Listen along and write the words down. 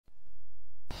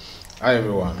Hi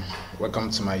everyone, welcome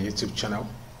to my YouTube channel.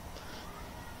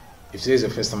 If today is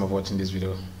the first time of watching this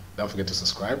video, don't forget to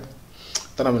subscribe,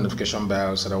 turn on the notification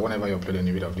bell so that whenever you upload any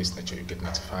video of this nature you get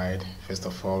notified. First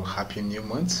of all, happy new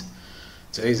month.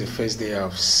 Today is the first day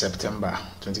of September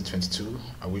 2022.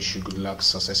 I wish you good luck,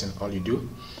 success in all you do.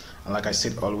 And like I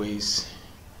said always,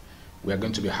 we are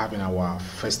going to be having our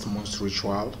first month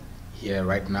ritual here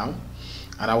right now,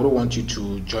 and I would want you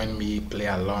to join me, play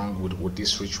along with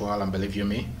this ritual, and believe you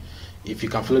me, if you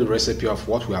can follow the recipe of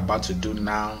what we're about to do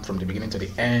now from the beginning to the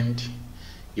end,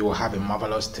 you will have a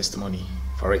marvelous testimony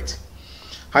for it.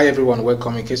 Hi everyone,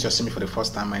 welcome. In case you're seeing me for the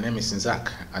first time, my name is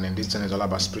Zach, and in this channel is all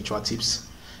about spiritual tips,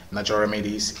 natural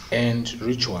remedies, and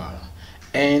ritual.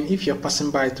 And if you're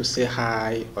passing by to say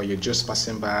hi, or you're just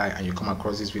passing by and you come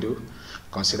across this video,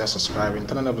 consider subscribing,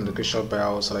 turn on the notification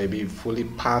bell so that you'll be fully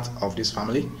part of this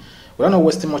family. Without not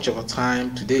wasting much of our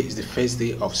time, today is the first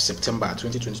day of September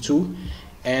 2022,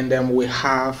 and we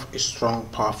have a strong,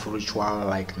 powerful ritual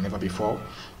like never before,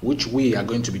 which we are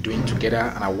going to be doing together.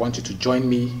 And I want you to join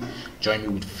me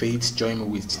with faith, join me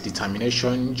with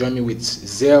determination, join me with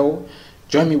zeal,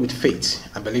 join me with faith,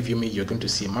 and believe you me, you're going to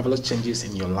see marvelous changes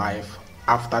in your life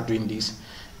after doing this.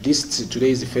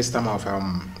 Today is the first time of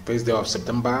first day of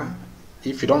September.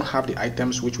 If you don't have the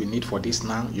items which we need for this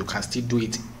now, you can still do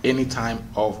it any time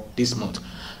of this month.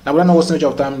 Now, without not wasting much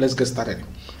of time, let's get started.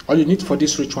 All you need for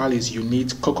this ritual is you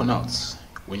need coconuts.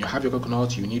 When you have your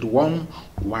coconut, you need one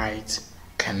white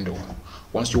candle.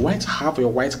 Once you have your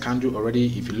white candle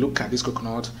already, if you look at this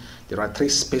coconut, there are three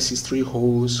spaces, three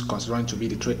holes, considering to be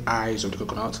the three eyes of the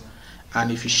coconut.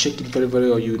 And if you shake it very, very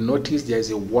well, you notice there is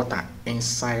a water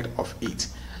inside of it.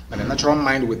 Now, the natural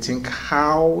mind will think,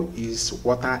 how is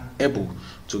water able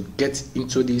to get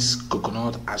into this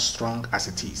coconut as strong as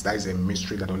it is? That is a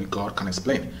mystery that only God can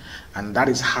explain. And that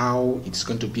is how it's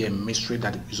going to be a mystery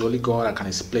that is only God that can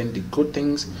explain the good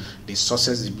things, the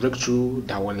success, the breakthrough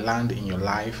that will land in your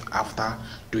life after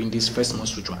doing this first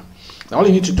month ritual. Now, all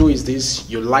you need to do is this: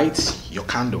 you light your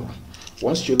candle.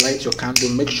 Once you light your candle,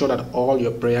 make sure that all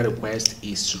your prayer request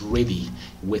is ready,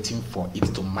 waiting for it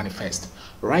to manifest.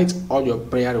 Write all your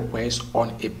prayer requests on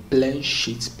a plain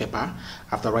sheet paper.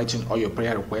 After writing all your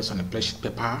prayer requests on a plain sheet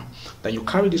paper, then you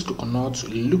carry this coconut,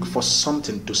 look for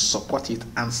something to support it,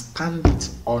 and stand it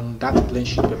on that plain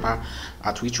sheet paper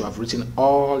at which you have written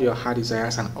all your heart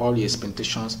desires and all your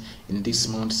expectations in this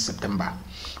month, September.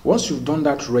 Once you've done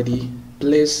that ready,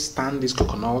 please stand this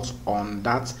coconut on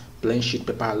that plain sheet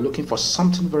paper, looking for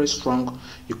something very strong.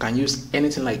 You can use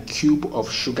anything like cube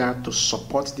of sugar to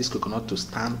support this coconut to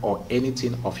stand, or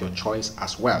anything of your choice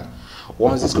as well.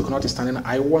 Once this coconut is standing,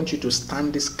 I want you to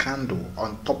stand this candle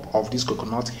on top of this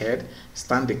coconut head.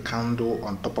 Stand the candle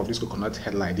on top of this coconut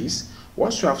head like this.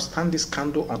 Once you have stand this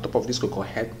candle on top of this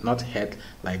coconut head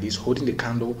like this, holding the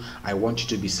candle, I want you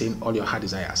to be saying all your heart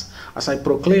desires. As I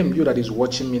proclaim, you that is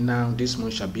watching me now, this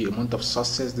month shall be a month of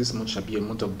success, this month shall be a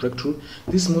month of breakthrough,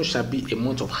 this month shall be a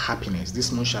month of happiness,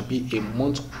 this month shall be a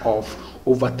month of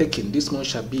overtaking, this month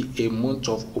shall be a month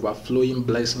of overflowing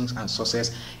blessings and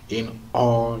success in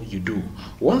all you do.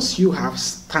 Once you have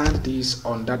stand this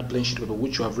on that plain sheet paper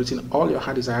which you have written all your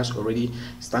heart desires already,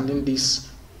 standing this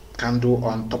candle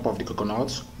on top of the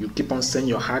coconut, you keep on saying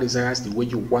your heart desires the way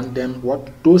you want them, what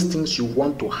those things you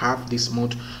want to have this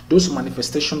month, those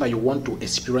manifestations that you want to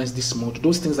experience this month,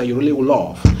 those things that you really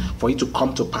love for it to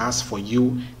come to pass for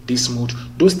you this month,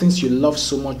 those things you love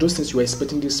so much, those things you are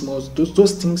expecting this month,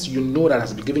 those things you know that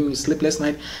has been giving you sleepless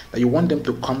night, that you want them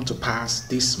to come to pass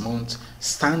this month.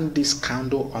 Stand this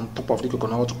candle on top of the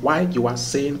coconut while you are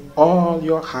saying all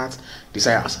your heart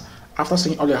desires. After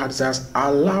saying all your heart desires,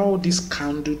 allow this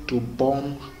candle to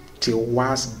burn till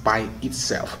once by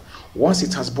itself. Once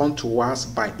it has burned to once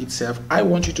by itself, I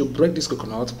want you to break this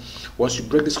coconut. Once you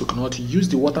break this coconut, use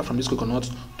the water from this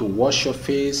coconut to wash your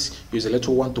face, use a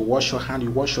little one to wash your hand,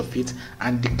 you wash your feet,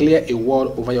 and declare a word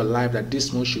over your life that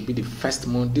this month should be the first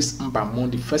month, this Mba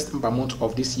month, the first Mba month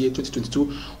of this year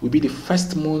 2022 will be the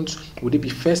first month, will it be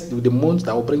first, the month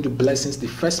that will bring you blessings. The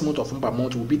first month of Mba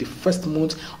month will be the first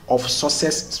month of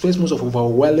success, first month of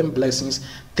overwhelming blessings.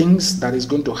 Things that is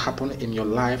going to happen in your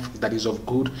life that is of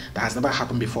good, that has never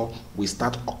happened before, will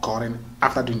start occurring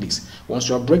after doing this. Once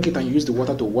you break it and use the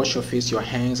water to wash your face, your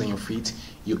hands, and your feet,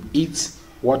 you eat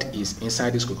what is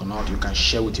inside this coconut. You can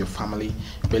share with your family.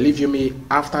 Believe you me,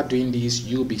 after doing this,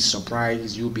 you'll be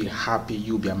surprised, you'll be happy,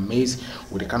 you'll be amazed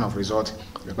with the kind of result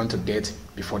you're going to get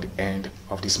before the end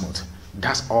of this month.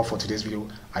 That's all for today's video.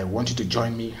 I want you to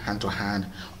join me hand to hand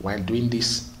while doing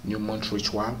this new month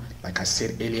ritual. Like I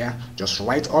said earlier, just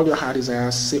write all your heart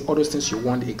desires, say all those things you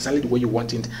want exactly the way you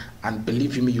want it, and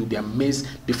believe me, you'll be amazed.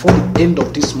 Before the end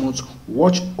of this month,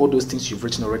 watch all those things you've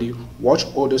written already, watch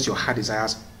all those your heart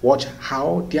desires, watch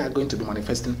how they are going to be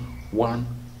manifesting one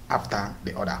after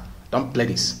the other. Don't play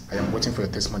this. I am waiting for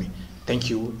your testimony. Thank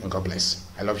you and God bless.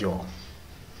 I love you all.